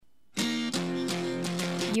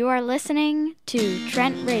You are listening to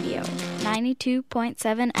Trent Radio,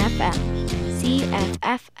 92.7 FM,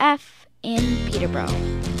 CFFF in Peterborough.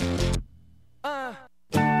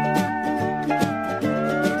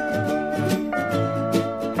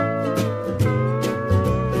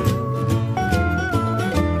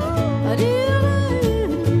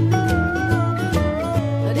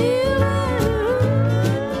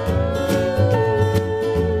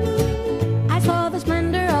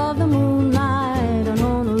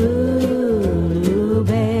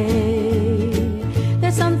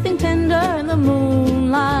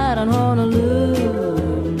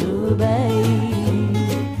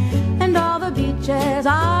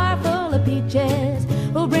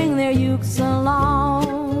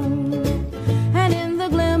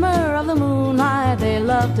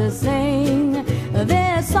 To sing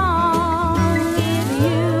their song. If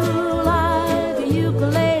you like a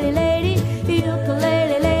ukulele lady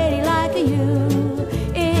like you.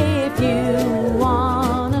 If you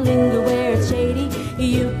wanna linger where it's shady,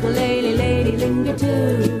 ukulele lady linger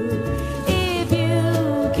too. If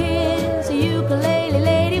you kiss a ukulele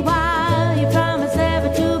lady while you promise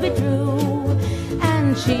ever to be true,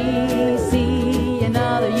 and she see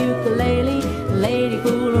another ukulele lady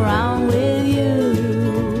fool around with you,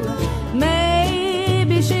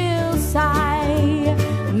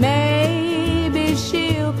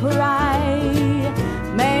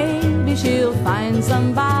 she'll find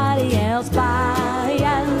somebody else by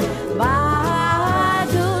and by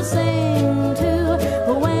to sing to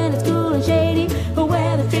when it's cool and shady,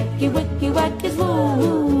 where the tricky wicky wack is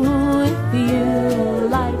woo. If you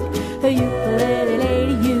like a ukulele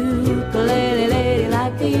lady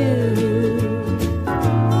like you.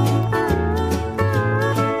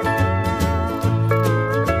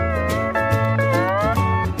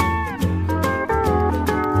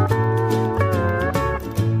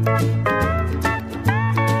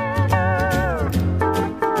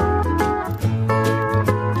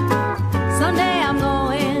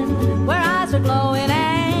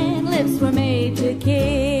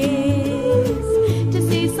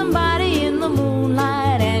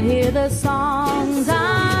 Songs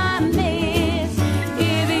I miss.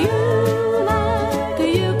 If you like a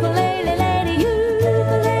ukulele lady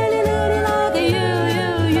like you.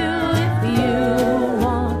 If you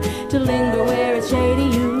want to linger where it's shady,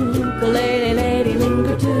 ukulele lady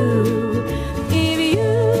linger too. If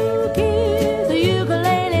you kiss a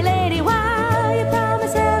ukulele lady while you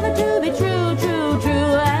promise ever to be true,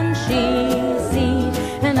 and she sees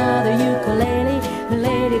another ukulele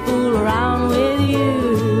lady fool around with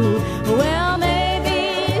you. Well,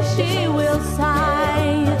 maybe she will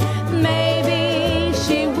sigh, maybe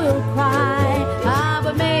she will cry,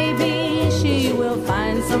 but maybe she will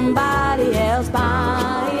find somebody else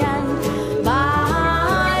by and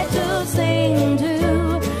by to sing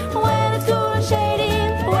to when it's cool and shady,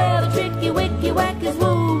 where the tricky wicky wack is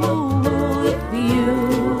woo. If you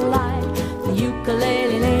like the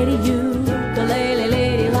ukulele lady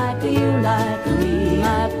like you, like me,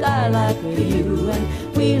 like I like you, and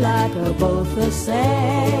we like her both the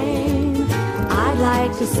same. I'd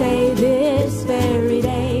like to say this very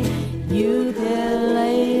day,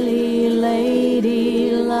 ukulele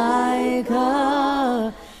lady like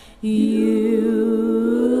her, you.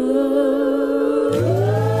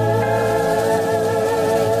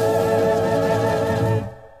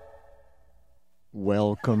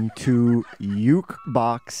 Welcome to Uke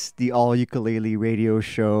Box, the all ukulele radio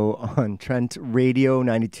show on Trent Radio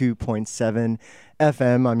 92.7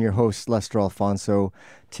 FM. I'm your host, Lester Alfonso.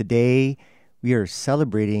 Today, we are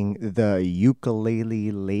celebrating the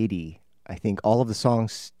ukulele lady. I think all of the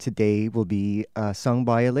songs today will be sung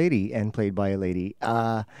by a lady and played by a lady.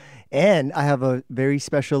 And I have a very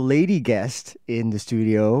special lady guest in the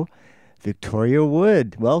studio, Victoria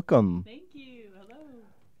Wood. Welcome. Thank you. Hello.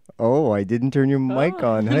 Oh, I didn't turn your mic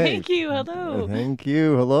on. Hey. Thank you. Hello. Thank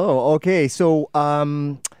you. Hello. Okay, so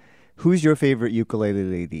who's your favorite ukulele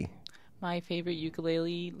lady? My favorite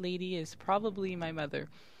ukulele lady is probably my mother.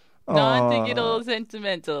 Not to get a little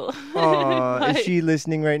sentimental. Is she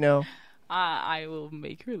listening right now? I will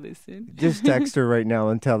make her listen. Just text her right now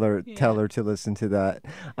and tell her to listen to that.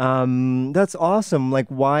 That's awesome. Like,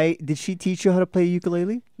 why did she teach you how to play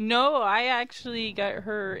ukulele? No, I actually got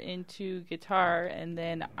her into guitar, and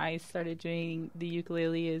then I started doing the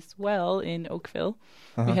ukulele as well in Oakville.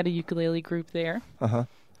 We had a ukulele group there.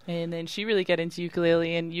 And then she really got into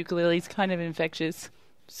ukulele, and ukulele's kind of infectious.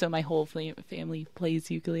 So my whole family plays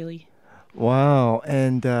ukulele. Wow.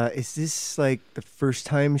 And is this like the first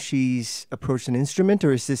time she's approached an instrument,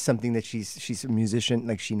 or is this something that she's a musician,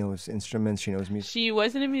 like she knows instruments, she knows music? She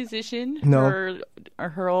wasn't a musician No.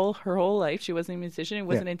 her whole life. She wasn't a musician. It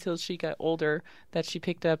wasn't until she got older that she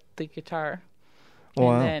picked up the guitar.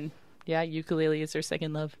 Wow. And then, yeah, ukulele is her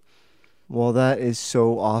second love. Well, that is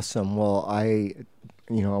so awesome. Well, I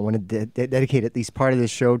want to dedicate at least part of this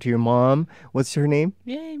show to your mom. What's her name?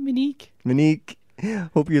 Yay, Monique. Monique.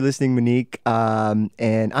 Hope you're listening, Monique. And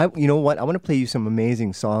you know what? I want to play you some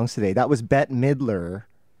amazing songs today. That was Bette Midler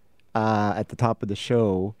at the top of the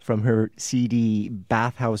show from her CD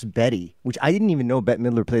Bathhouse Betty, which I didn't even know Bette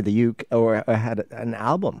Midler played the uke or had an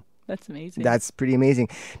album. That's amazing. That's pretty amazing.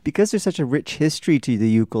 Because there's such a rich history to the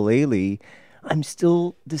ukulele, I'm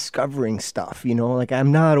still discovering stuff, like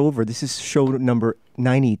I'm not over. This is show number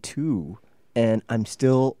 92, and I'm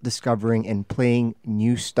still discovering and playing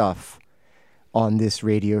new stuff on this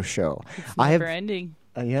radio show. It's never ending.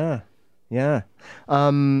 Yeah.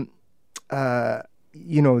 The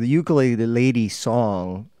Ukulele Lady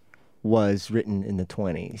song was written in the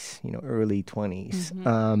 20s, early 20s.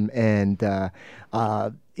 Mm-hmm.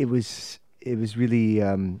 It was really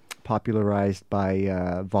popularized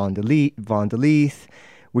by Von de Leith,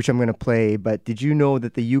 which I'm going to play. But did you know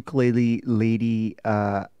that the Ukulele Lady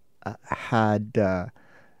had a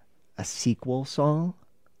sequel song?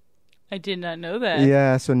 I did not know that.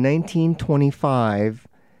 Yeah, so 1925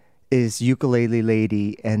 is Ukulele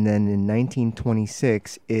Lady, and then in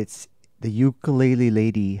 1926, it's the Ukulele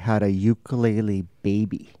Lady had a ukulele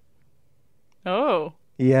baby. Oh.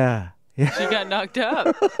 Yeah. She got knocked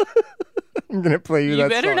up. I'm going to play you that You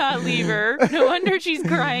better song. not leave her. No wonder she's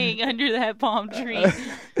crying under that palm tree.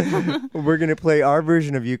 We're going to play our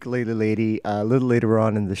version of Ukulele Lady a little later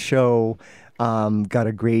on in the show. Got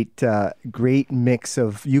a great mix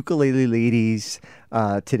of ukulele ladies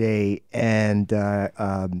today, and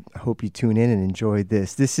hope you tune in and enjoy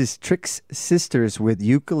this. This is Trix Sisters with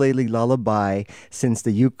Ukulele Lullaby, since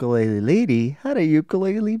the Ukulele Lady had a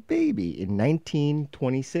ukulele baby in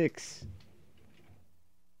 1926.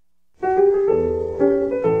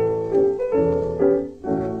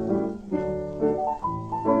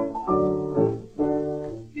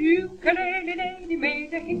 Ukulele lady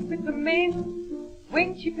made a hit with the men.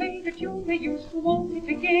 When she played a tune, they used to want it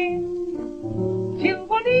again. Till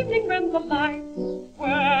one evening when the lights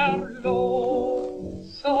were low,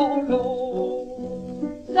 so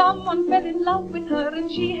low, someone fell in love with her and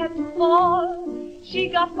she had to fall. She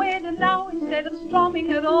got wed and now instead of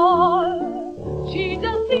strumming at all, she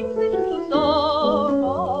just sings this little song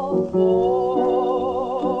of woe.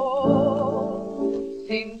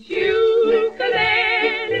 Since ukulele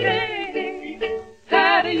lady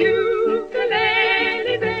had a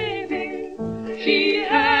ukulele baby, she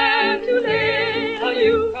had to lay her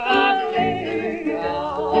ukulele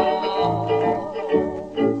down.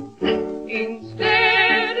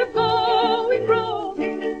 Instead of going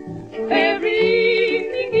roaming every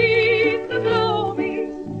evening in the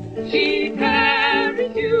gloaming, she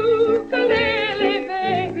carries ukulele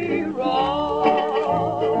baby round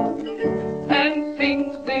and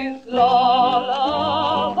sings this lullaby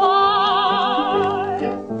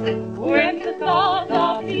when the stars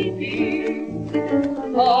are peeping.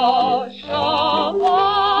 Hush a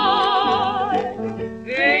while,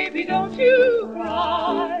 baby, don't you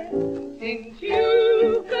cry, since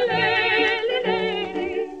ukulele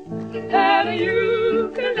lady had a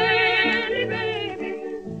ukulele baby,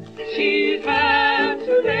 she's had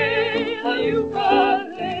to lay her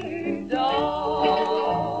ukulele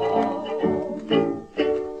down.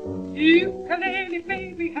 Ukulele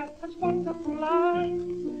baby has such wonderful eyes,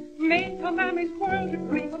 made her mammy's world a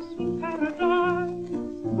dream of sweet paradise.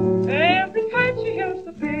 Every time she hears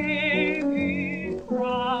the baby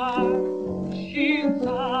cry, she'll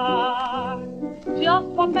sigh. Just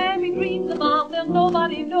what mammy dreams about, there's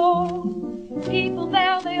nobody knows. People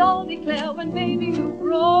there, they all declare when baby you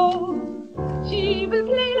grow, she will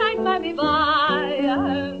play like mammy by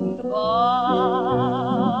and by.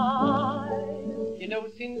 You know,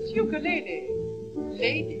 since ukulele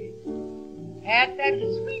lady had that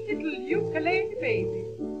sweet little ukulele baby,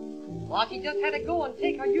 well, she just had to go and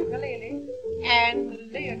take her ukulele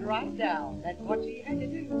and lay it right down. That's what she had to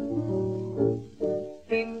do.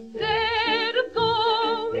 Instead of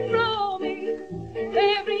going roaming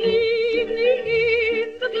every evening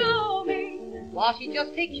in the gloaming, well, she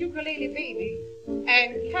just takes ukulele baby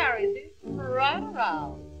and carries it right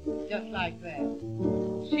around, just like that.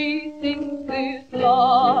 She sings this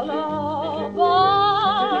lullaby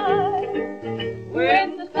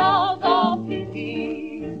when the stars are peeping.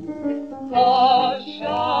 Hush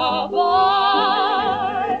a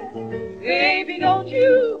while,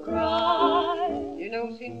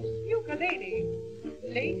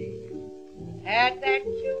 had that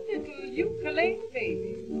cute little ukulele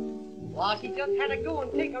baby. Well, she just had to go and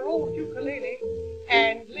take her old ukulele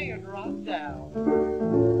and lay it right down.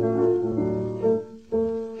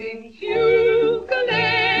 Since ukulele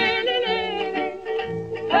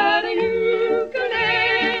had a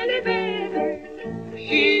ukulele baby,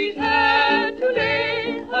 she's had to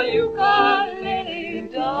lay her ukulele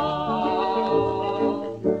down,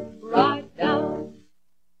 right down.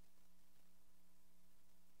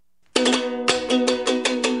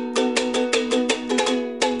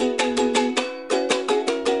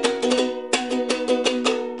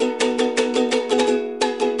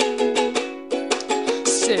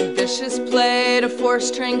 Sid Vicious played a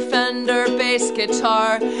 4-string Fender bass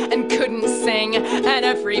guitar and couldn't sing, and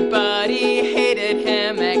everybody hated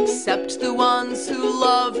him except the ones who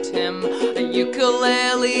loved him. A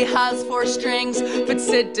ukulele has 4 strings, but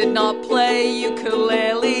Sid did not play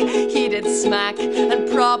ukulele. He did smack and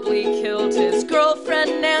probably killed his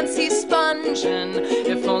girlfriend Nancy Spungen.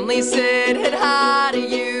 If only Sid had had a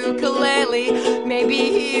ukulele, maybe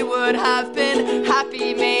he would have been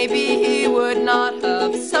happy, maybe he would not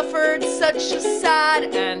have suffered such a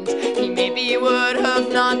sad end. He maybe would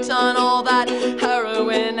have not done all that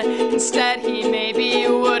heroin. Instead, he maybe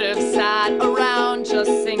would have sat around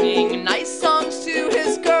just singing nice songs to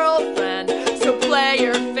his girlfriend. So play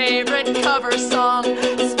your favorite cover song,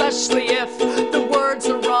 especially if the words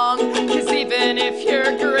are wrong. 'Cause even if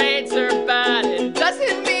your grades are bad, it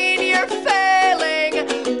doesn't mean you're failing.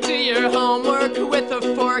 Do your homework with a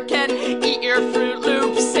fork and eat your Fruit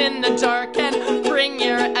Loops in the dark, and bring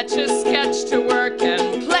your Etch-a-Sketch to work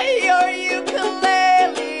and play your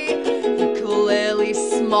ukulele. Ukulele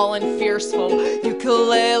small and fearful,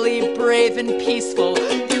 ukulele brave and peaceful.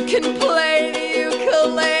 You can play the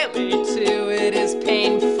ukulele too, it is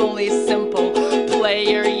painfully simple. Play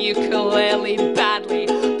your ukulele badly,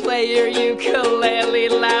 play your ukulele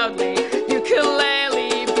loudly.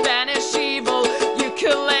 Ukulele banish evil,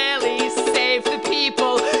 ukulele save the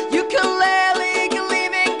people. Ukulele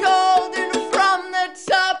gleaming golden from the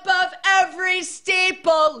top of every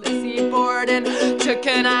steeple. Lizzie Borden took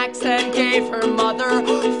an axe and gave her mother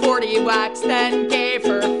 40 whacks, then gave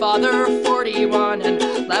her father 41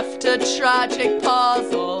 and left a tragic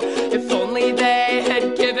puzzle. If only they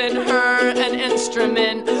had given her an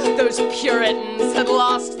instrument, those Puritans had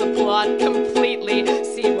lost the plot completely.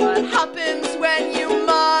 See what happens when you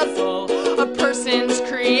muzzle a person's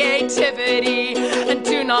creativity and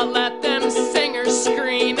do not let them sing or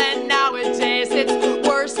scream. And nowadays it's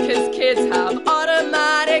worse 'cause kids have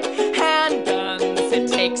automatic handguns. It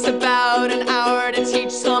takes about an hour to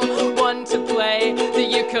teach someone to play the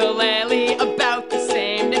ukulele, about the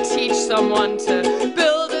same to teach someone to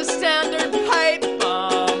build a standard pipe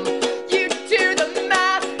bomb. You do the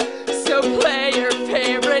math, so play your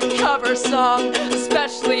favorite cover song,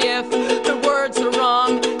 especially if the words are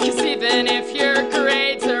wrong. 'Cause even if your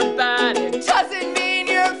grades are bad, it doesn't mean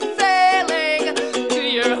you're failing. Do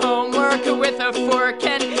your homework with a fork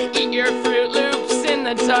and eat your Fruit Loops in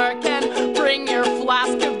the dark, and bring your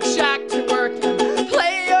flask of Jack to work and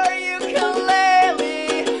play your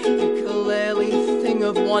ukulele. Ukulele thing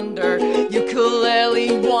of wonder, ukulele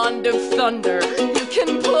wand of thunder. You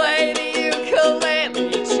can play the ukulele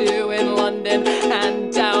too in London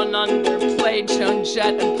and down under. Play Joan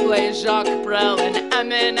Jett and play Jacques Brel and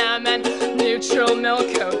Eminem and Neutral Milk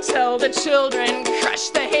Hotel. The children crush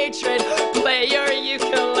the hatred. Play your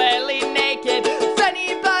ukulele naked. If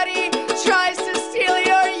anybody tries to steal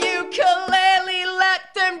your ukulele, let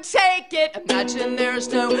them take it. Imagine there's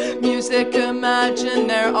no music, imagine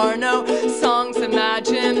there are no songs.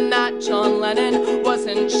 Imagine that John Lennon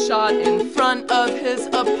wasn't shot in front of his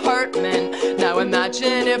apartment. Now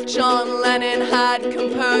imagine if John Lennon had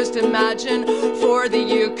composed Imagine for the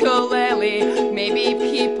ukulele. Maybe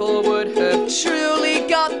people would have truly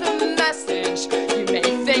got the message. You may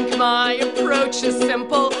think my approach is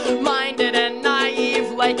simple-minded and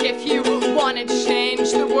naive, like if you want to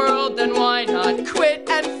change the world, then why not quit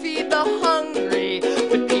and feed the hungry?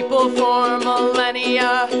 But people for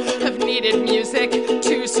millennia have needed music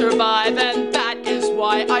to survive, and that is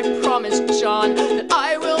why I promised John that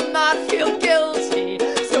I will not feel guilty.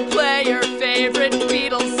 So play your favorite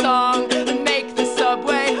Beatles song and make the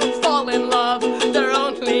subway fall in love. They're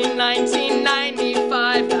only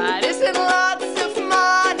 19.95, that isn't lots of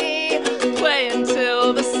money. Play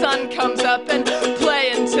until the sun comes up and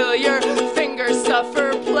play until your fingers suffer.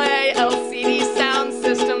 Play LCD sound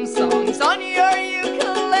system songs on your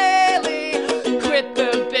ukulele. Quit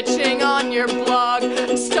the bitching on your blog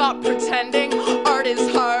and stop pretending art is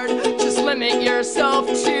hard. Just limit yourself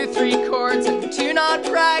to 3 chords and do not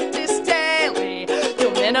practice daily.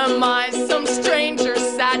 You'll minimize some stress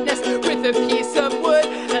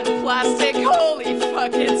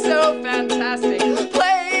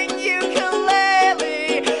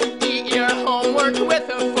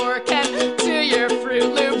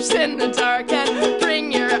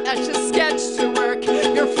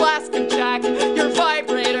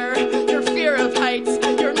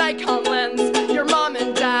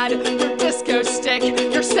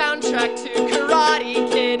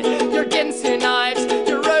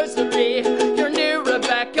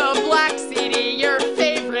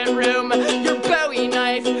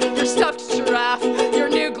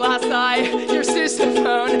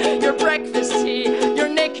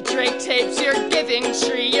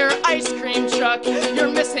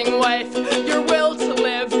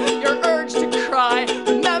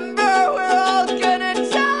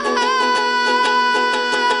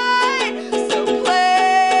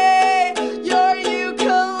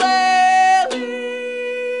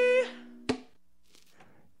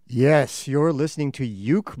Yes, you're listening to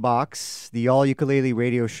Ukebox, the all ukulele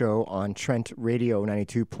radio show on Trent Radio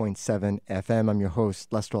 92.7 FM. I'm your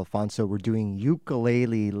host, Lester Alfonso. We're doing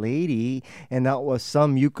Ukulele Lady, and that was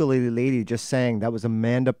some ukulele lady just sang. That was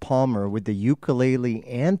Amanda Palmer with the Ukulele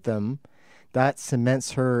Anthem. That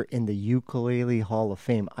cements her in the Ukulele Hall of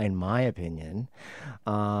Fame, in my opinion.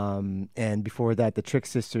 And before that, the Trick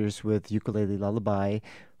Sisters with Ukulele Lullaby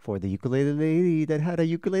for the ukulele lady that had a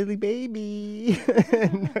ukulele baby.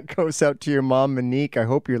 And that goes out to your mom, Monique. I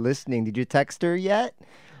hope you're listening. Did you text her yet?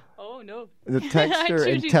 Oh, no. Text I'm her sure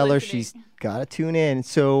and she's tell her listening. she's got to tune in.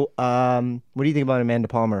 So, what do you think about Amanda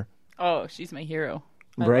Palmer? Oh, she's my hero.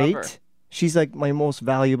 I Right? love her. She's like my most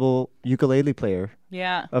valuable ukulele player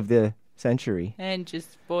Yeah. of the century. And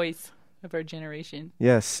just voice of our generation.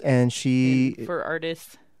 Yes, and And for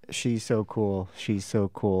artists. she's so cool. She's so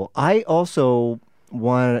cool. I also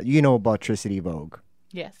want about Tricity Vogue.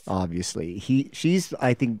 Yes. Obviously, she's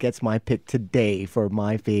I think gets my pick today for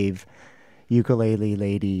my fave ukulele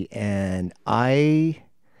lady, and I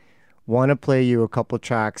want to play you a couple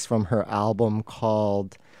tracks from her album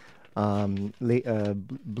called Blue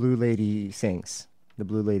Lady Sings. The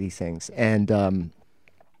Blue Lady Sings, and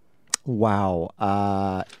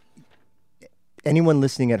wow, anyone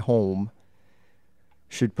listening at home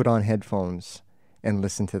should put on headphones and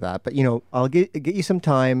listen to that. But I'll get you some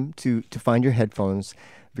time to find your headphones.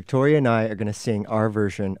 Victoria and I are going to sing our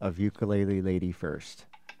version of Ukulele Lady first.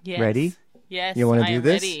 Yes. Ready? Yes. You want I to do am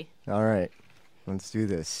this? Ready. All right. Let's do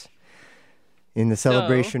this. In the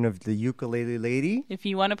celebration of the Ukulele Lady. If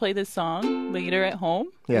you want to play this song later at home,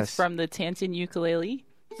 Yes. it's from the Tanton Ukulele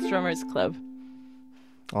Strummers Club.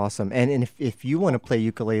 Awesome. And if you want to play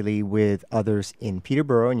ukulele with others in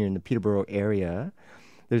Peterborough and you're in the Peterborough area,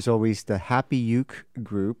 there's always the Happy Uke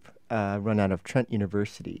group run out of Trent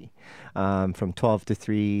University from 12 to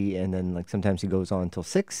 3, and then sometimes it goes on until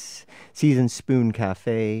 6. Season Spoon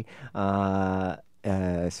Cafe. So,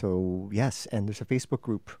 yes, and there's a Facebook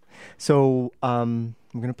group. So I'm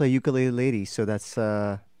going to play Ukulele Lady. So that's,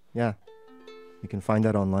 yeah, you can find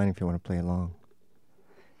that online if you want to play along.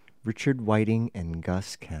 Richard Whiting and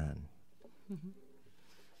Gus Kahn.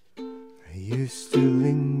 I used to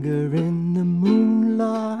linger in the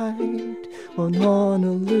moonlight on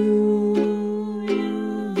Honolulu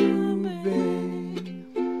Bay.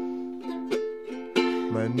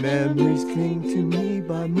 My memories cling to me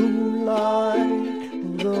by moonlight,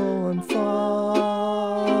 although I'm far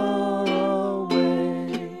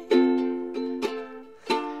away.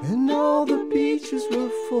 And all the beaches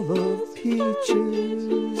were full of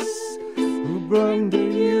peaches who brung their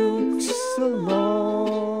youths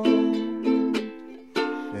along.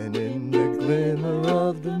 And in the glimmer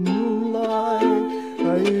of the moonlight,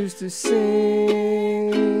 I used to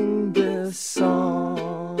sing this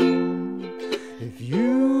song. If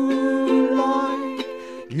you like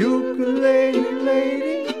ukulele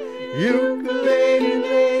lady, ukulele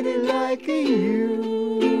lady like you.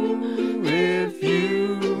 If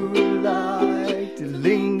you like to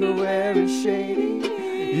linger where it's shady,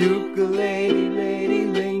 ukulele lady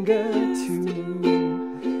linger too.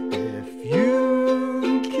 If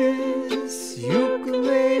you kiss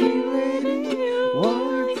ukulele lady,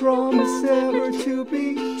 why promise ever to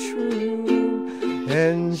be true?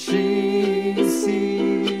 And she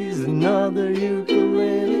sees another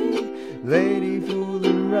ukulele lady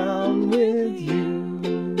fooling around with you.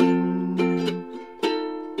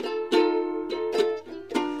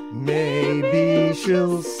 Maybe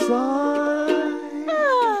she'll sigh.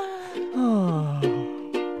 Oh.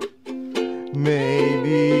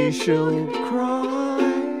 Maybe she'll cry.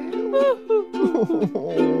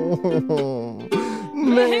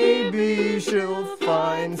 Maybe she'll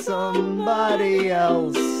find somebody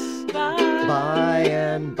else by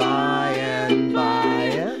and by and by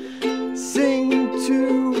and sing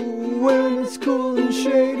to when it's cool and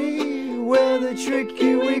shady, where the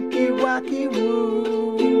tricky wicky wacky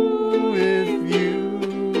woo. If you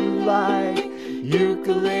like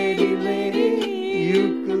ukulele lady,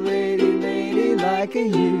 ukulele lady like a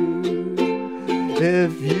you.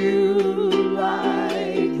 If you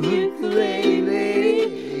like ukulele lady,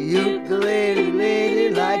 ukulele lady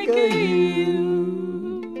like a you.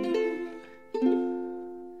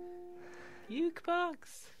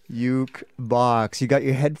 Ukebox. Ukebox. You got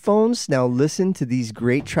your headphones? Now listen to these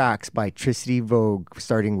great tracks by Tricity Vogue,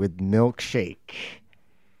 starting with Milkshake.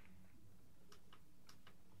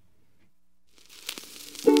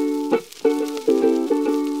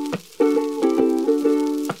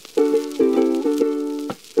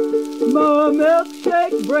 My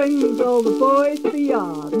milkshake brings all the boys to the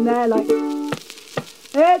yard, and they're like,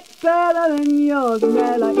 it's better than yours, and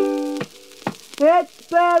they're like, it's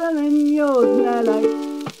better than yours, and I like,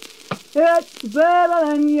 it's better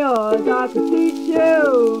than yours. I could teach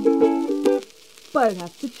you, but I'd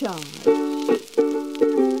have to charge.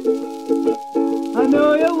 I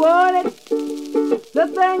know you want it, the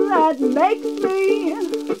thing that makes me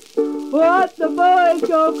what the boys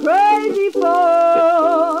go crazy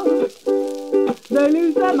for. They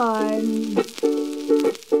lose their mind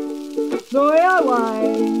the way I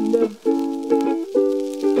wind.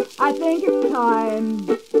 I think it's time.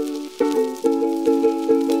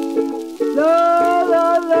 La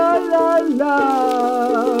la la la la,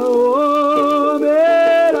 warm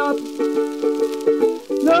it up.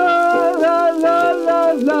 La la la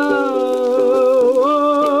la la,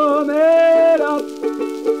 warm it up.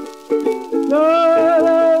 La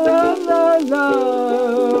la la la la,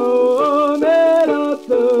 warm it up.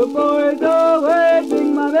 The boys are waiting.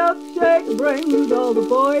 My milkshake brings all the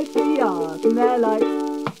boys to the yard, and they're like,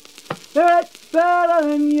 it's better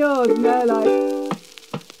than yours, and they're like,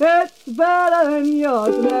 it's better than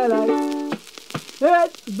yours, and they're like,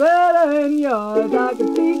 it's better than yours. I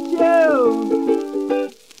could teach you,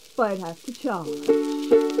 but I'd have to charge.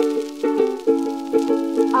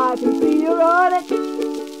 I can see you're on it.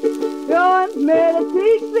 You want me to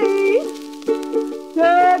teach thee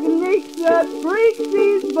techniques that freak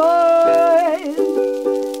these boys.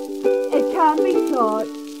 It can't be taught.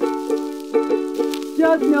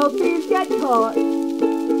 Just no thieves get caught.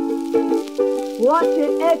 Watch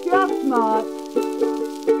it if you're smart.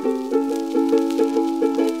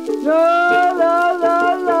 La la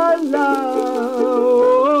la la la,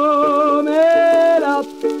 warm it up.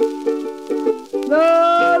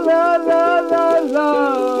 La la la la la,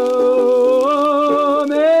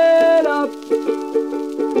 warm it up.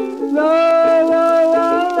 La la la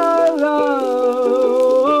la la,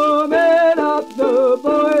 warm it up. The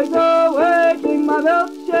boys are waiting. My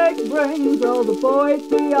milkshake brings all the boys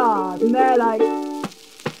to the yard, and they're like,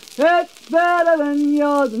 it's better than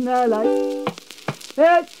yours, and they're like,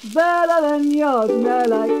 it's better than yours, and they're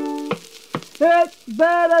like, it's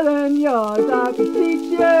better than yours. I could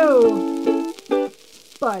teach you,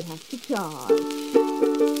 but I'd have to charge.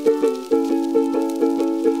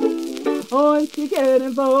 Once you get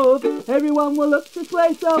involved, everyone will look this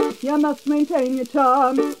way, so you must maintain your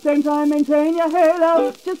charm. Same time, maintain your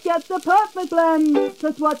halo. Just get the perfect blend.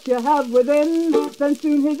 That's what you have within. Then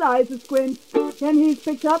soon his eyes will squint, and he's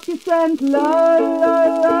picked up your scent. La la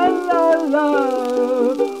la la la,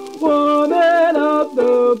 warm it up.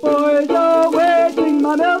 The boys are waiting.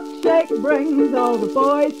 My milkshake brings all the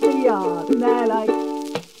boys to the yard, and they're like,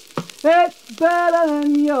 it's better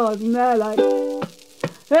than yours, and they're like,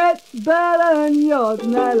 it's better than yours,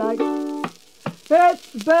 and they're like,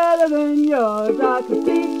 it's better than yours. I could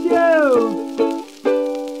teach you,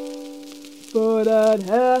 but I'd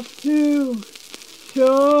have to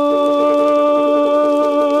charge.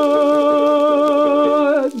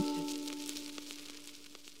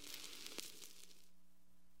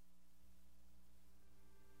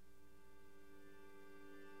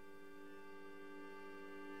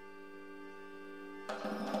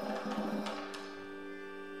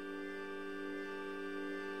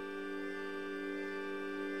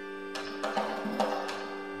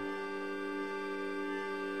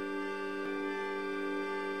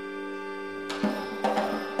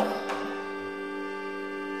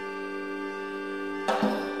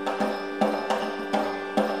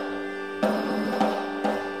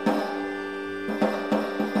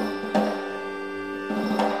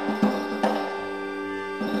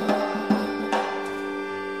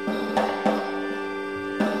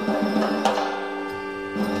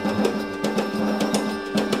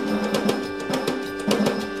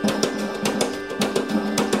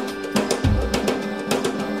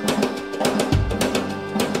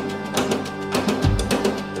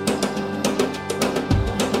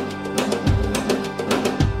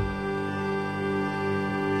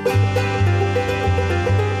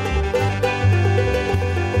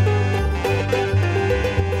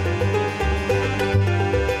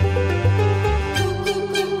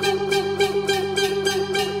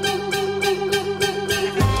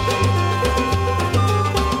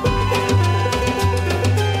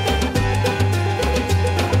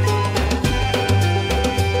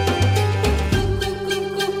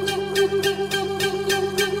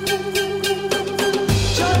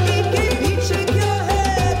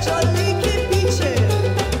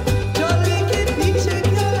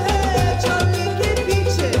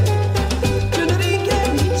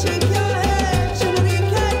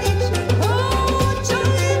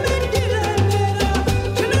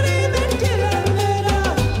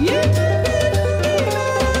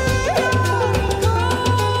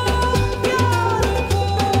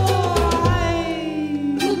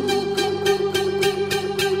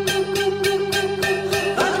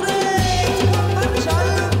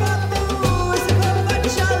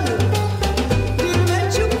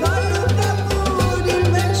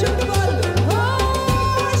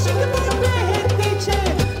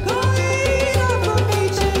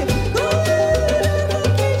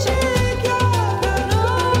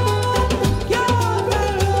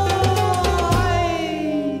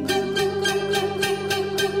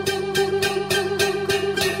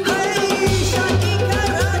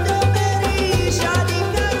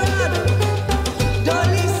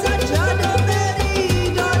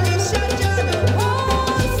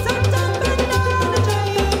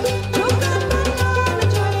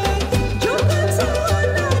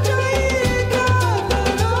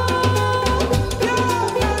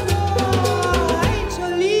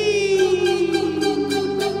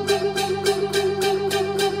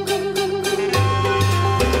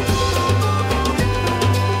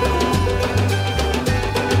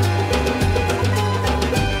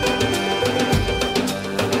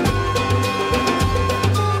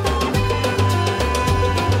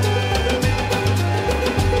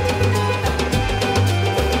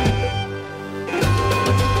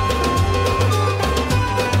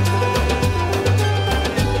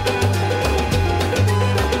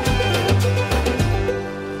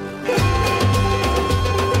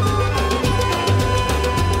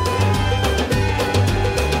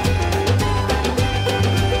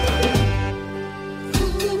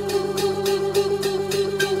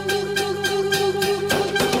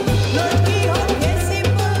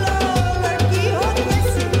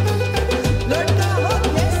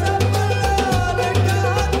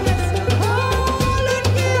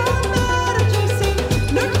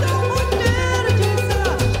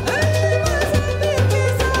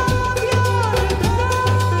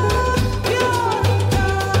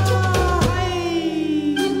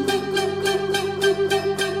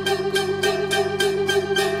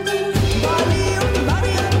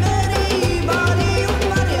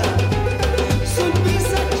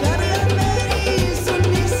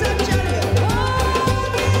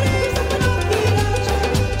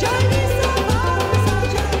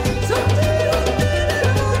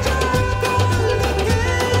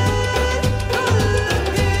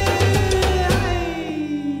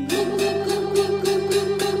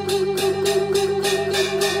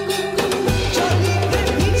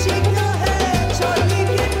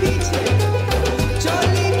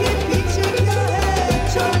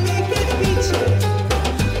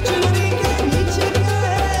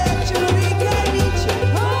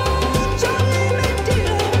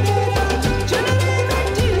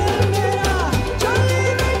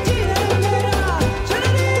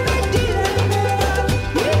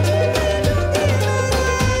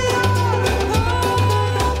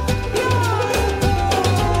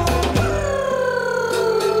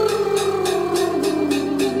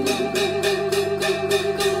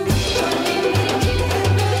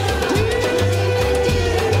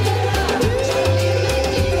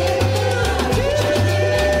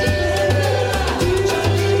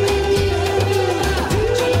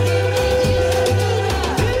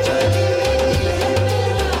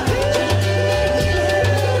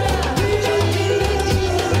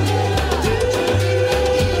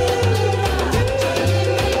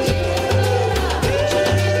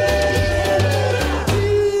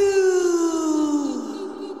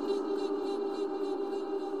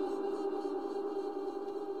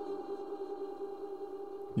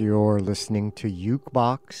 You're listening to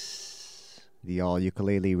Ukebox, the all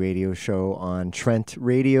ukulele radio show on Trent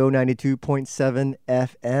Radio 92.7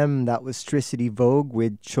 FM. That was Tricity Vogue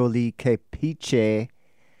with Choli Kepiche.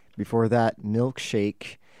 Before that,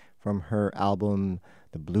 Milkshake from her album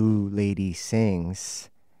The Blue Lady Sings.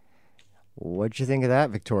 What'd you think of that,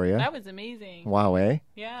 Victoria? That was amazing. Wow, eh?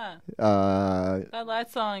 Yeah. Uh, That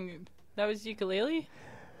last song, that was ukulele?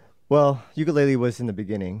 well, ukulele was in the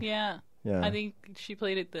beginning. Yeah. Yeah. I think she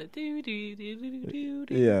played it the do do do do do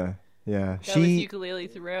do. Yeah. Yeah. That was ukulele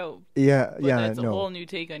throughout. Yeah. But Yeah. that's a No. whole new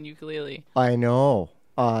take on ukulele. I know.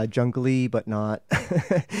 Jungly, but not.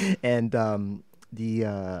 And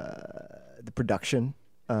the production.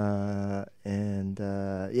 And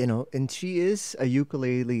she is a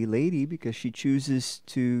ukulele lady because she chooses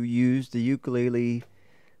to use the ukulele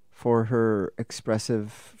for her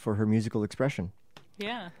musical expression.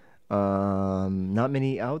 Yeah. Not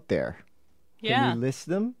many out there. Yeah. Can you list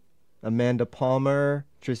them? Amanda Palmer,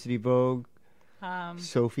 Tricity Vogue,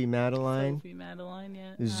 Sophie Madeline, Sophie Madeline,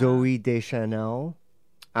 yeah. Zoe Deschanel,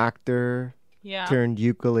 actor Yeah. turned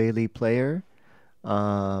ukulele player.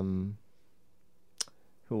 Who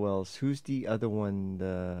else? Who's the other one?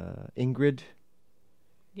 Ingrid.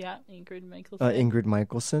 Yeah, Ingrid Michaelson. Ingrid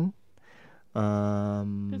Michaelson.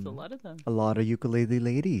 There's a lot of them. A lot of ukulele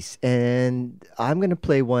ladies. And I'm going to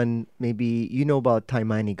play one, maybe you know about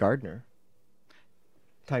Taimani Gardner.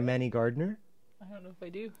 Taimani Gardner? I don't know if I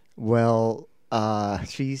do. Well,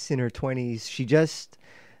 she's in her 20s.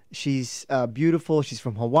 She's beautiful. She's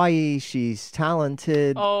from Hawaii. She's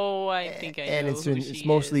talented. Oh, I think I know And who it's she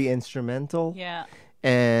mostly is. instrumental. Yeah.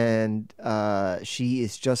 And she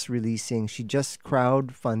is just releasing. She just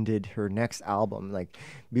crowdfunded her next album. Like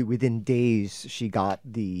within days, she got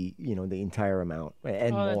the entire amount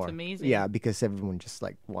and Oh, more. that's amazing. Yeah, because everyone just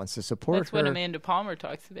like wants to support That's her. what Amanda Palmer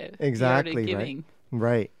talks about. Exactly, The art of right. giving.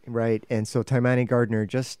 Right. And so Taimani Gardner,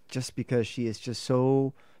 just because she is just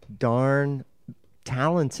so darn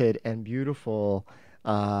talented and beautiful,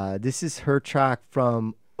 this is her track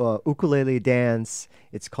from Ukulele Dance.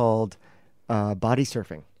 It's called Body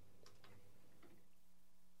Surfing.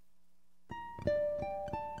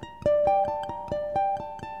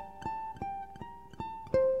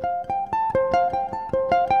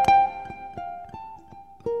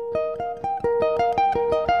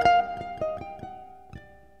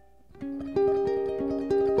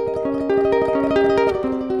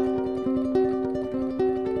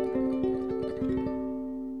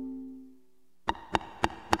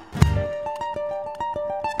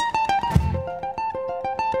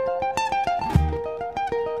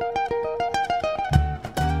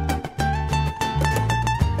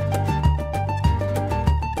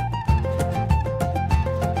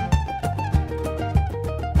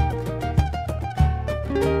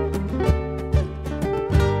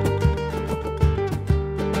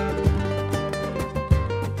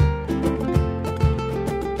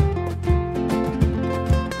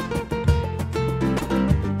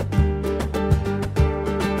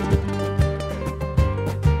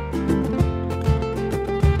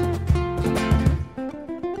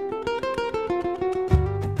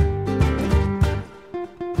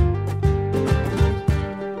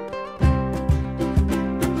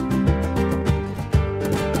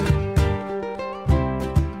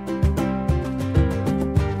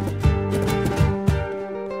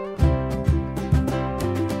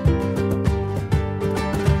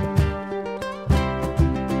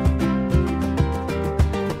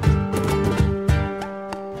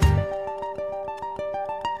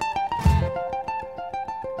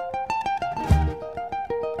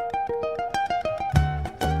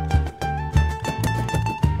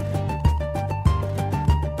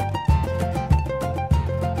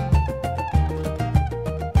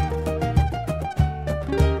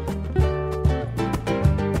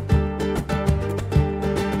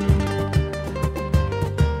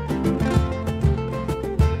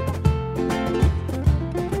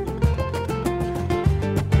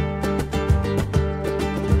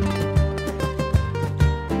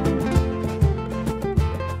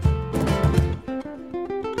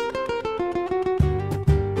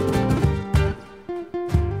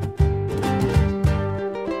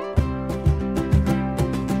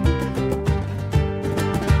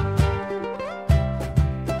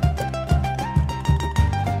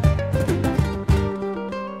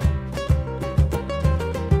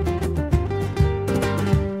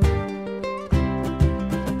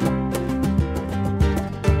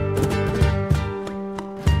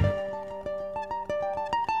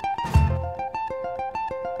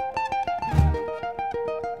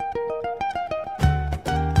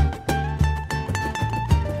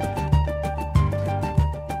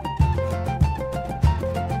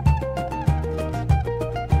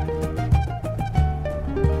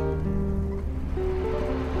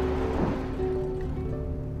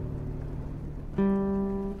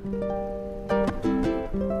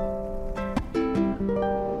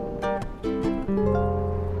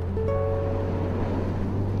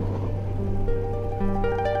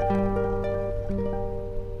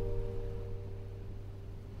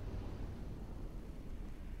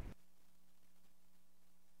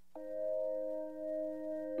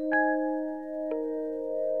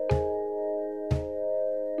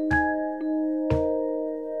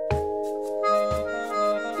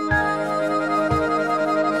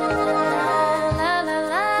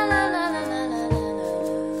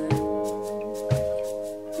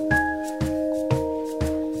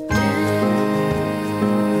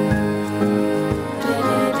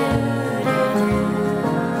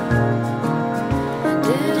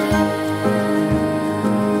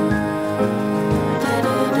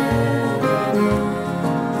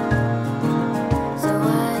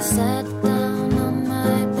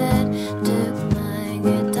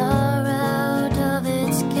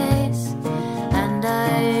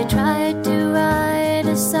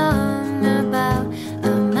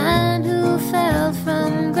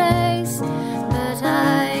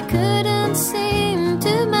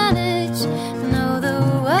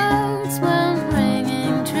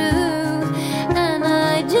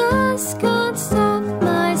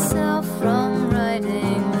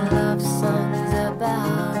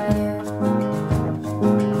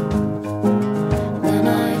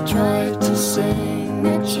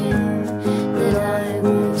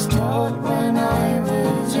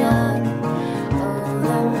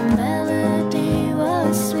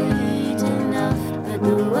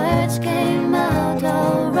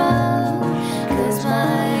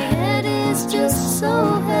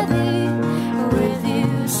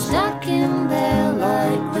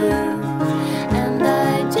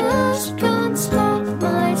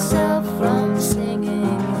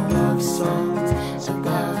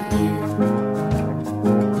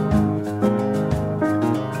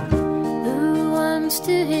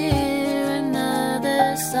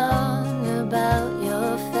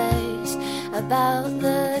 about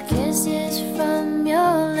the kisses from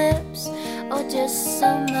your lips, or just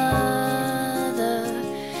some other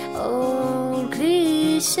old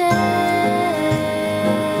cliche.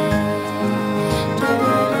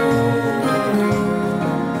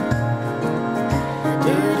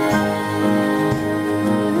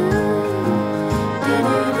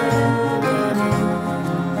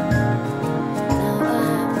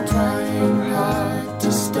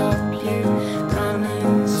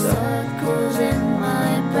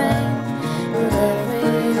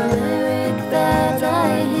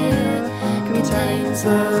 The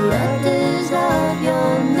letters of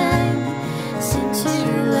your name. Since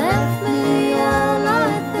you left me, all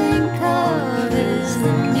I think of is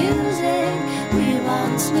the music we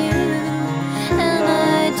once knew, and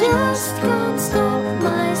I just can't stop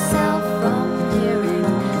myself from hearing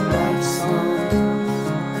love songs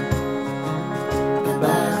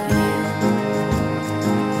about you.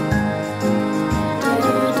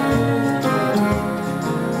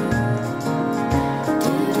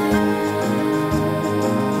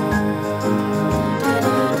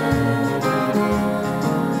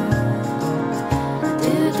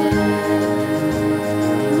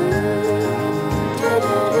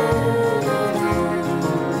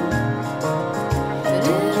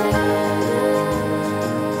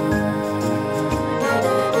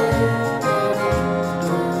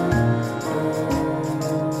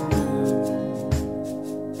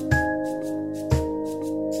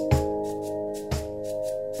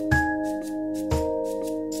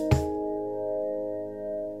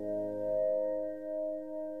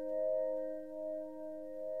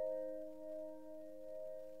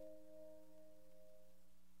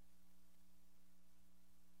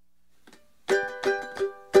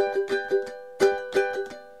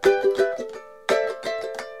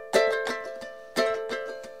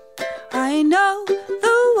 I know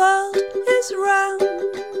the world is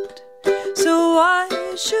round, so why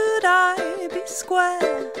should I be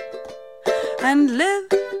square and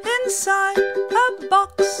live inside a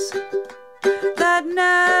box that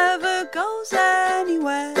never goes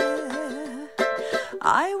anywhere?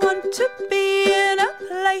 I want to be in a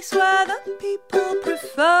place where the people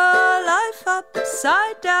prefer life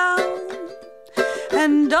upside down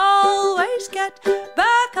and always get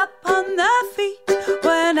back up on their feet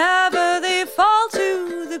whenever they fall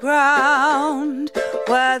to the ground,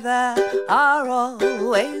 where there are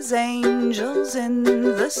always angels in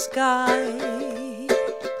the sky,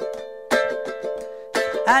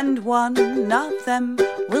 and one of them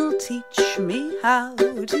will teach me how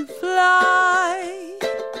to fly,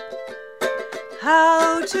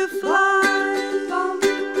 how to fly.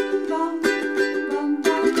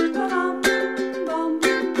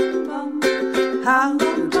 How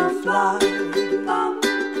to fly.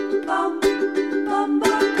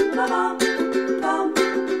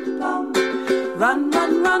 Run,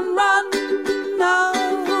 run, run, run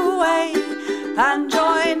away and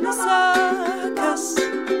join the circus.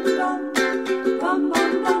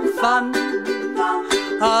 Fun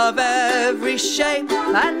of every shape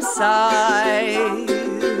and size.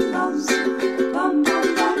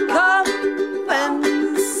 Come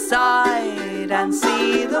inside and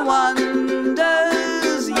see the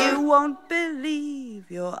wonders you won't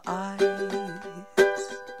believe your eyes.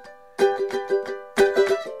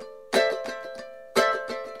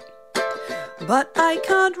 But I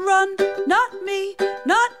can't run, not me,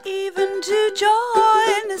 not even to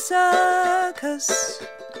join the circus.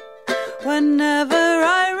 Whenever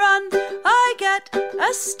I run, I get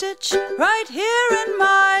a stitch right here in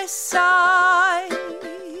my side.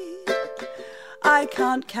 I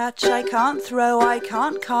can't catch, I can't throw, I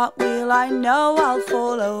can't cartwheel. I know I'll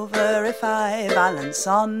fall over if I balance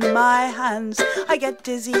on my hands. I get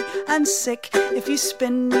dizzy and sick if you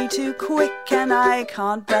spin me too quick, and I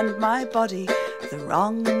can't bend my body the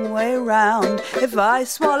wrong way round. If I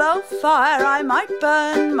swallow fire, I might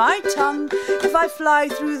burn my tongue. If I fly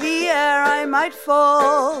through the air, I might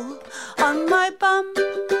fall on my bum,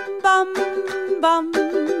 bum, bum,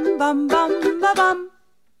 bum, bum, ba, bum.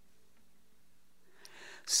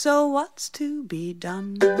 So what's to be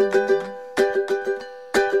done?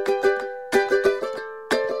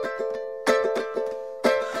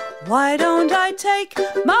 Why don't I take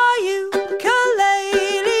my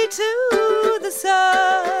ukulele to the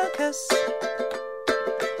circus?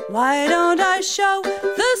 Why don't I show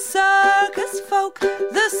the circus folk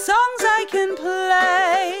the songs I can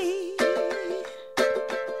play?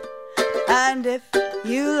 And if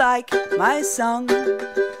you like my song,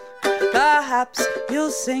 perhaps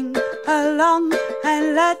you'll sing along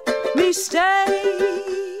and let me stay.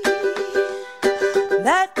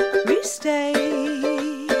 Let me stay.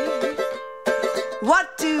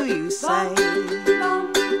 What do you say?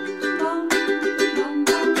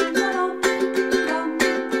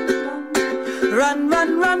 Run,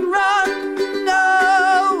 run, run, run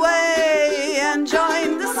away and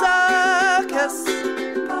join the circus.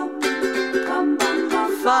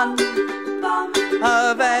 Fun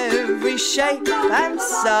of every shape and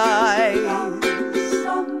size.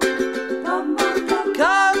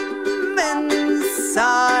 Come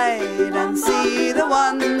inside and see the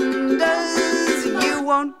wonders. You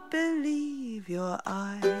won't believe your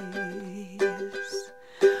eyes.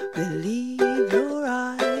 Believe your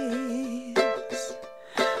eyes.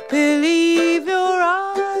 Believe your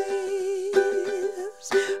eyes.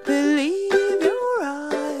 Believe your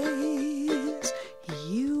eyes.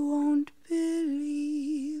 You won't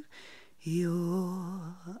believe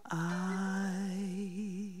your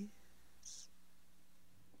eyes.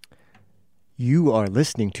 You are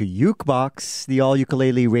listening to Ukebox, the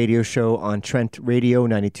all-ukulele radio show on Trent Radio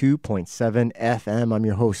 92.7 FM. I'm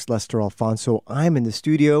your host, Lester Alfonso. I'm in the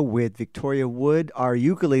studio with Victoria Wood, our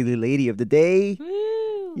ukulele lady of the day.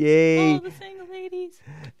 Woo! Yay! All the single ladies.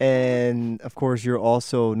 And, of course, you're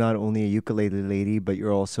also not only a ukulele lady, but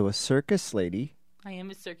you're also a circus lady. I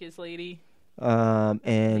am a circus lady. And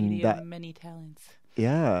Lady that, of many talents.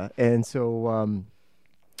 yeah, and so,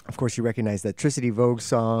 of course, you recognize that Tricity Vogue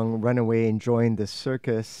song, Run Away and Join the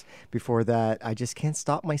Circus. Before that, I Just Can't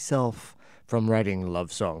Stop Myself from Writing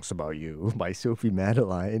Love Songs About You by Sophie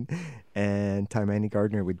Madeline, and Taimani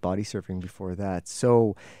Gardner with Body Surfing before that.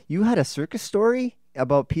 So you had a circus story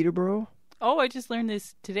about Peterborough? Oh, I just learned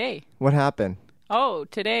this today. What happened? Oh,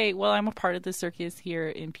 today, well, I'm a part of the circus here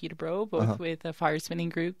in Peterborough, both with a fire spinning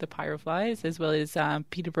group, the Pyroflies, as well as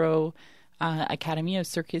Peterborough Academy of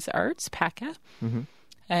Circus Arts, PACA. Mm-hmm.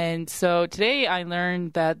 And so today I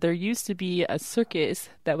learned that there used to be a circus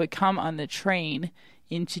that would come on the train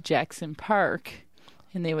into Jackson Park.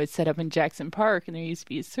 And they would set up in Jackson Park, and there used to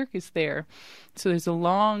be a circus there. So there's a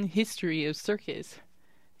long history of circus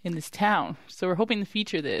in this town. So we're hoping to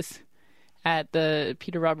feature this at the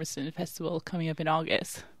Peter Robinson Festival coming up in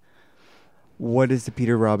August. What is the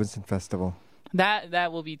Peter Robinson Festival?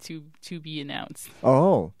 That will be to be announced.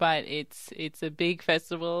 Oh, But it's a big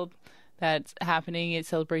festival that's happening. It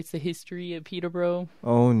celebrates the history of Peterborough.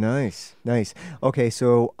 oh, nice, nice. Okay,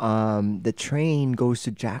 so the train goes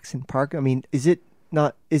to Jackson Park. I mean, is it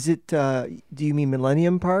not? Is it? Do you mean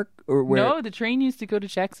Millennium Park or where? No, the train used to go to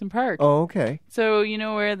Jackson Park. Oh, okay. So you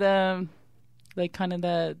know where the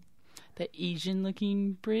Asian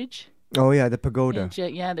looking bridge? Oh, yeah, the pagoda.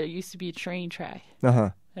 Yeah, there used to be a train track Uh huh.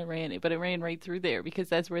 that ran it, but it ran right through there because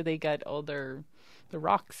that's where they got all the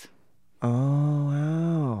rocks Oh,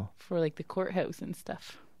 wow. for like the courthouse and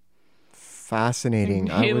stuff.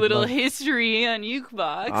 Fascinating. I A would little love- history on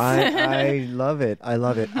Ukebox. I love it. I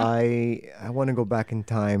love it. I want to go back in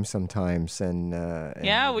time sometimes and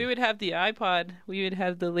Yeah, we would have the iPod. We would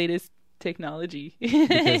have the latest technology.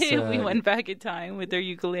 Because, if we went back in time with their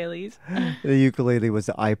ukuleles. the ukulele was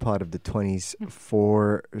the iPod of the 20s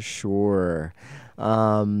for sure.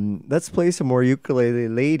 Let's play some more ukulele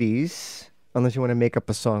ladies. Unless you want to make up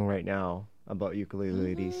a song right now about ukulele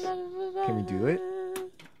ladies. Can we do it?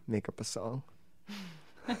 Make up a song.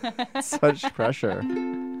 Such pressure.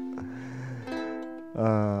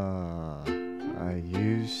 I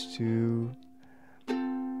used to.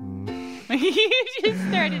 You just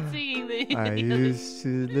started singing the I used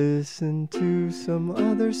to listen to some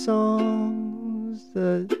other songs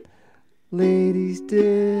that ladies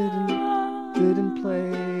didn't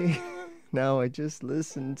play. Now I just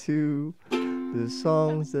listen to the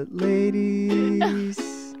songs that ladies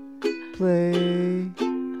play.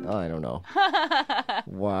 Oh, I don't know.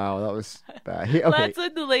 Wow, that was bad. Okay. Let's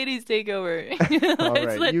let the ladies take over. All Let's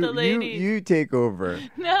right. let you, the ladies. You take over.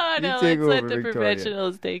 No, take let's let over, the Victoria.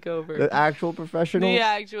 professionals take over. The actual professionals? The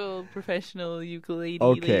actual professional ukulele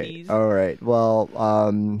Okay. ladies. All right. Well,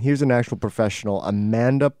 here's an actual professional.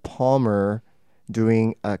 Amanda Palmer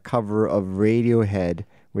doing a cover of Radiohead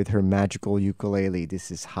with her magical ukulele. This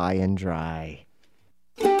is High and Dry.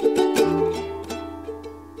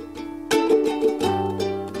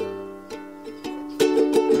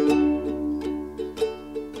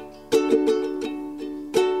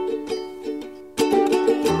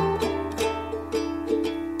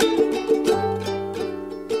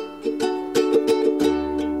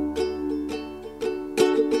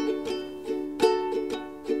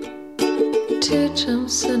 Two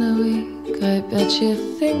jumps in a week, I bet you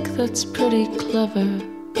think that's pretty clever,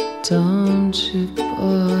 don't you,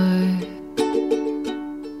 boy?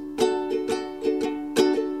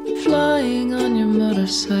 Flying on your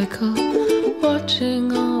motorcycle,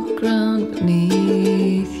 watching all the ground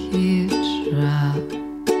beneath you dry.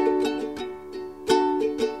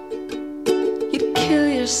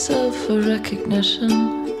 for recognition.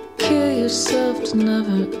 Kill yourself to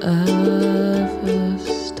never ever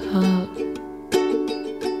stop.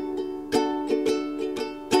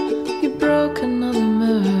 You broke another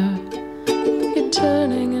mirror. You're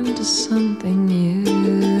turning into something you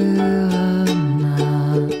are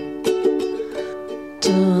not.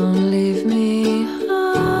 Don't leave me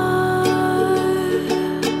high.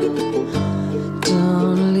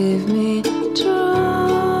 Don't leave me dry.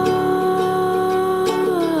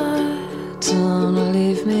 Don't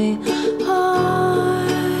leave me high.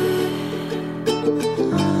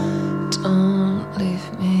 Don't leave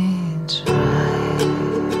me dry.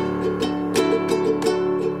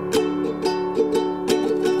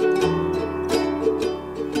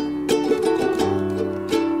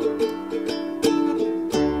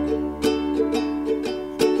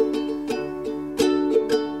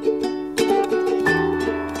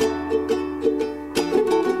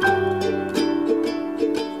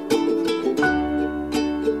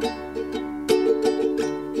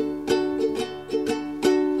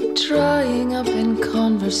 Drying up in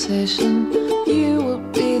conversation, you will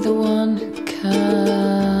be the one who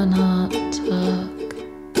cannot talk.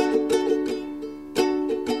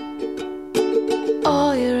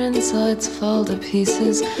 All your insides fall to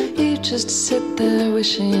pieces. You just sit there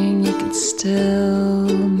wishing you could still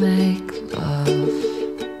make love.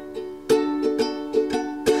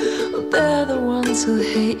 They're the ones who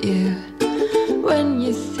hate you when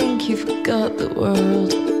you think you've got the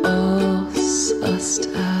world all sussed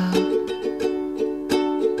out.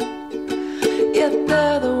 Yet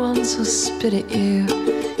they're the ones who spit at you.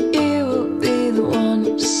 You will be the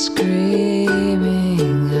one screaming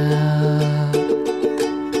out.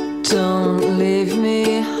 Don't leave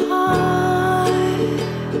me high.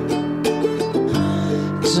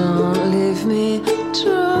 Don't leave me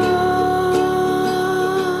dry.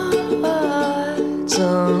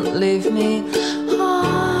 Don't leave me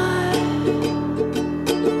high.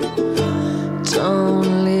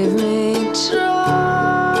 Don't leave me dry.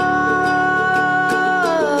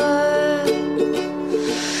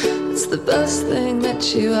 It's the best thing that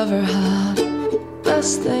you ever had.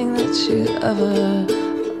 Best thing that you ever had.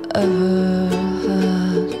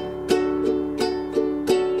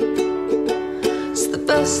 It's the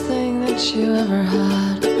best thing that you ever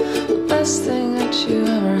had. The best thing that you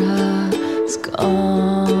ever had is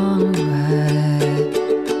gone away.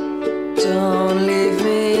 Don't leave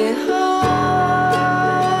me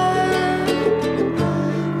high.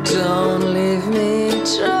 Don't leave me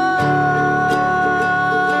dry.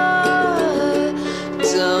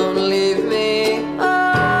 Don't leave me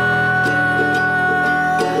high.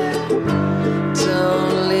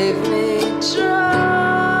 Don't leave me dry.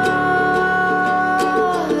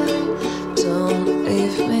 Don't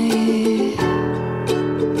leave me.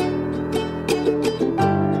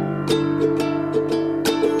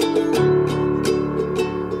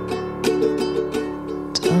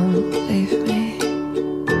 Don't leave me.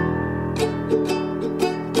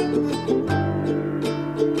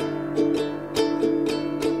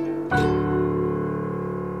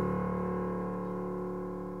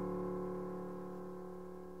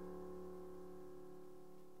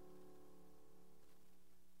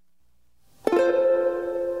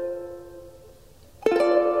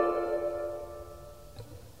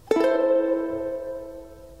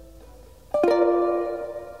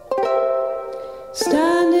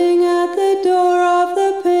 Standing at the door of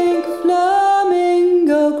the pink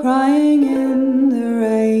flamingo, crying in the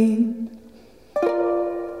rain.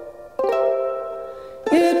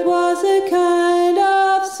 It was a kind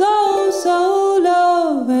of so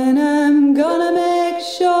love, and I'm gonna make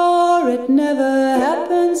sure it never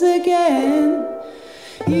happens again.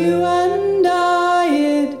 You and I,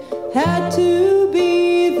 it had to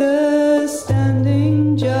be the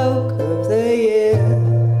standing joke of the year.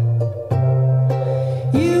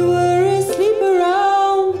 You were asleep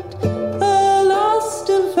around, lost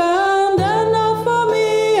and found, and now for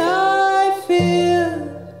me I fear.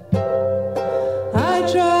 I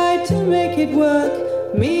tried to make it work,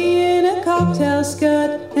 me in a cocktail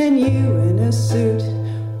skirt and you in a suit,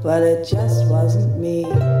 but it just wasn't me.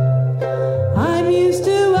 I'm used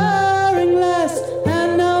to wearing less,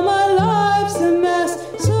 and now my life's a mess,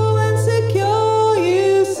 so insecure,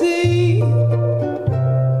 you see.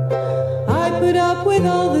 I put up with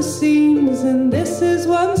all the scenes, and this is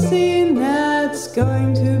one scene that's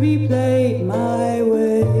going to be played my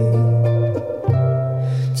way.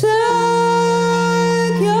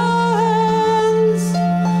 Take your hands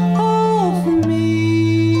off me.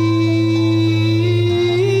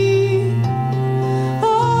 I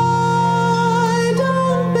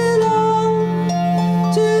don't belong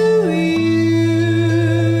to you.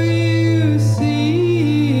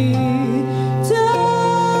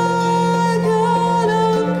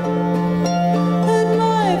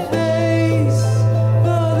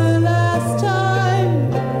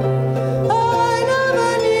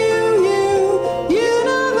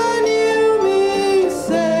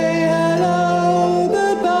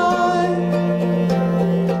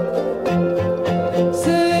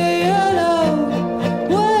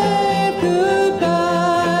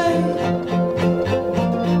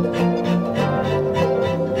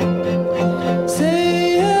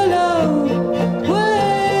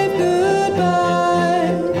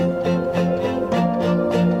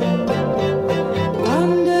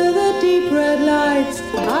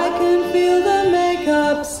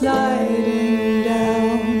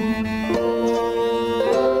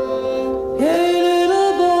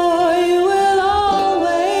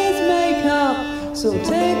 So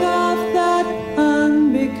take off that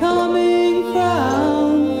unbecoming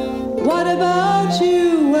frown. What about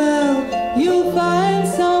you? Well, you'll find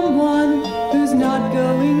someone who's not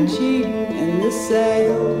going cheap in the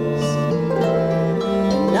sales.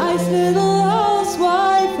 A nice little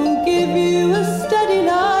housewife will give you a steady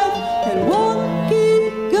life and won't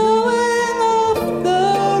keep going off the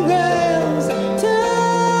rails.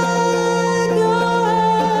 Take your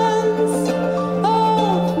hands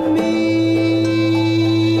off me.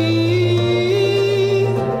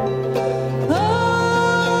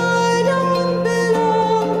 I don't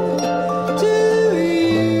belong to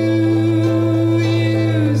you,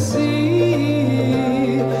 you see.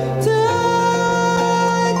 Take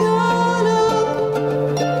a look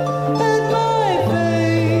at my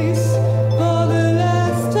face for the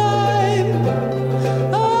last time.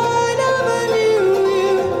 I never knew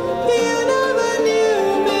you never knew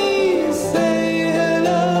me. Say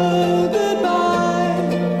hello, goodbye.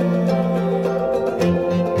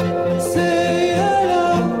 Say hello,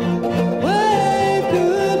 wave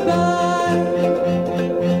goodbye.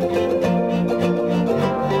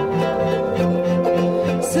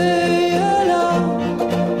 Say hello,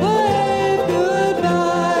 wave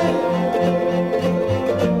goodbye.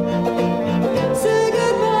 Say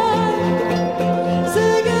goodbye,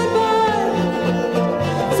 say goodbye,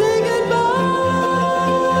 say goodbye.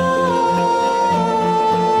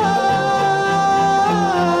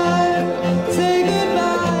 Say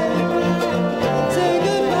goodbye, say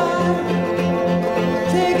goodbye,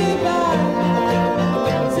 say goodbye,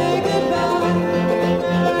 say goodbye,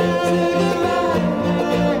 say goodbye,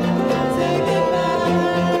 say goodbye,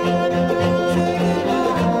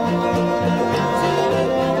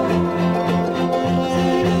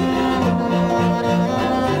 say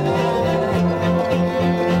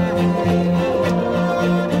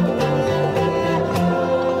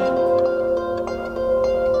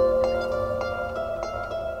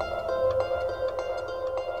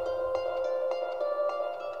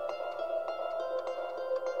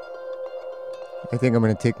I think I'm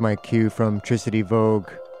going to take my cue from Tricity Vogue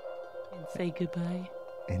And say goodbye.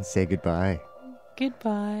 and say goodbye.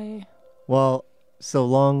 Goodbye. Well, so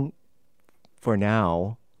long for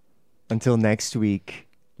now. Until next week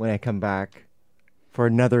when I come back for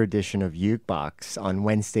another edition of Ukebox on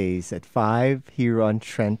Wednesdays at 5 here on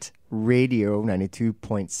Trent Radio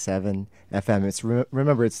 92.7 FM. It's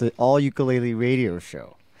remember, it's the all ukulele radio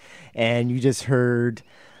show. And you just heard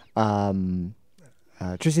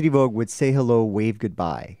Tricity Vogue would Say Hello, Wave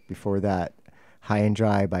Goodbye. Before that, High and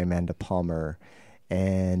Dry by Amanda Palmer.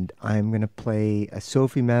 And I'm going to play a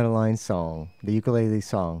Sophie Madeline song, the ukulele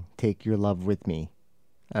song, Take Your Love With Me,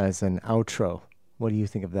 as an outro. What do you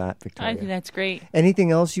think of that, Victoria? I think that's great. Anything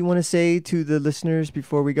else you want to say to the listeners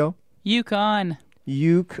before we go? Yukon.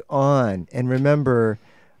 Uke on. And remember,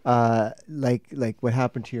 like what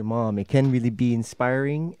happened to your mom, it can really be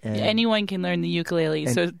inspiring. And Anyone can learn the ukulele.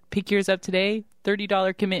 and- So pick yours up today.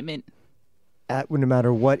 $30 commitment. no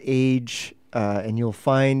matter what age, and you'll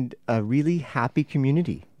find a really happy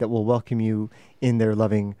community that will welcome you in their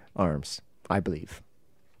loving arms, I believe.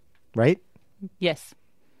 Right? Yes.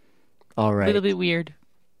 All A right. little bit weird.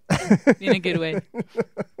 In a good way.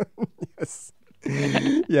 Yes.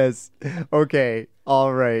 Yes. Okay.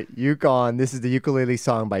 All right. Yukon. This is the ukulele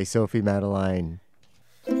song by Sophie Madeline.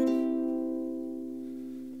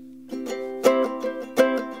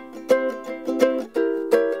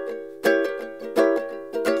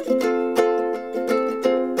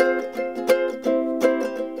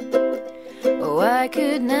 Oh, I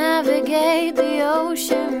could navigate the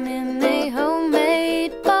ocean in a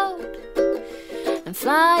homemade boat and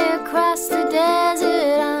fly across the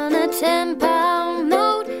desert on a 10-pound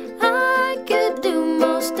note. I could do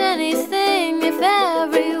most anything if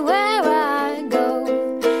everywhere I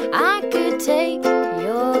go I could take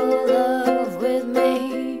your love with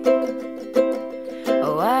me.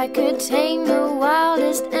 Oh, I could tame the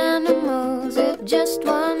wildest animals with just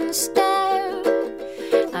one stare.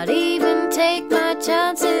 I'd even take my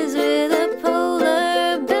chances with a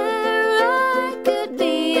polar bear. I could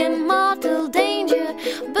be in mortal danger,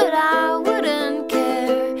 but I wouldn't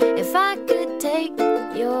care if I could take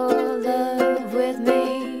your love with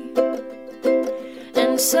me.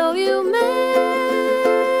 And so you made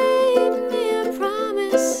me a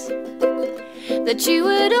promise that you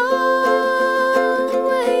would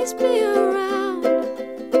always be around,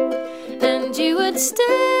 and you would stay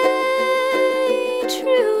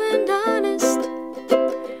true and honest,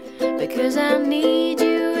 because I need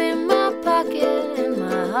you in my pocket, in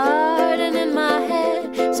my heart and in my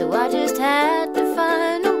head. So I just had to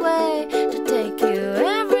find a way to take you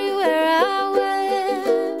everywhere I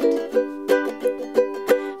went.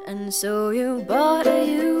 So you bought a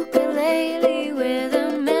ukulele with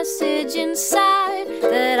a message inside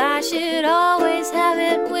that I should always have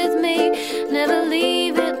it with me, never leave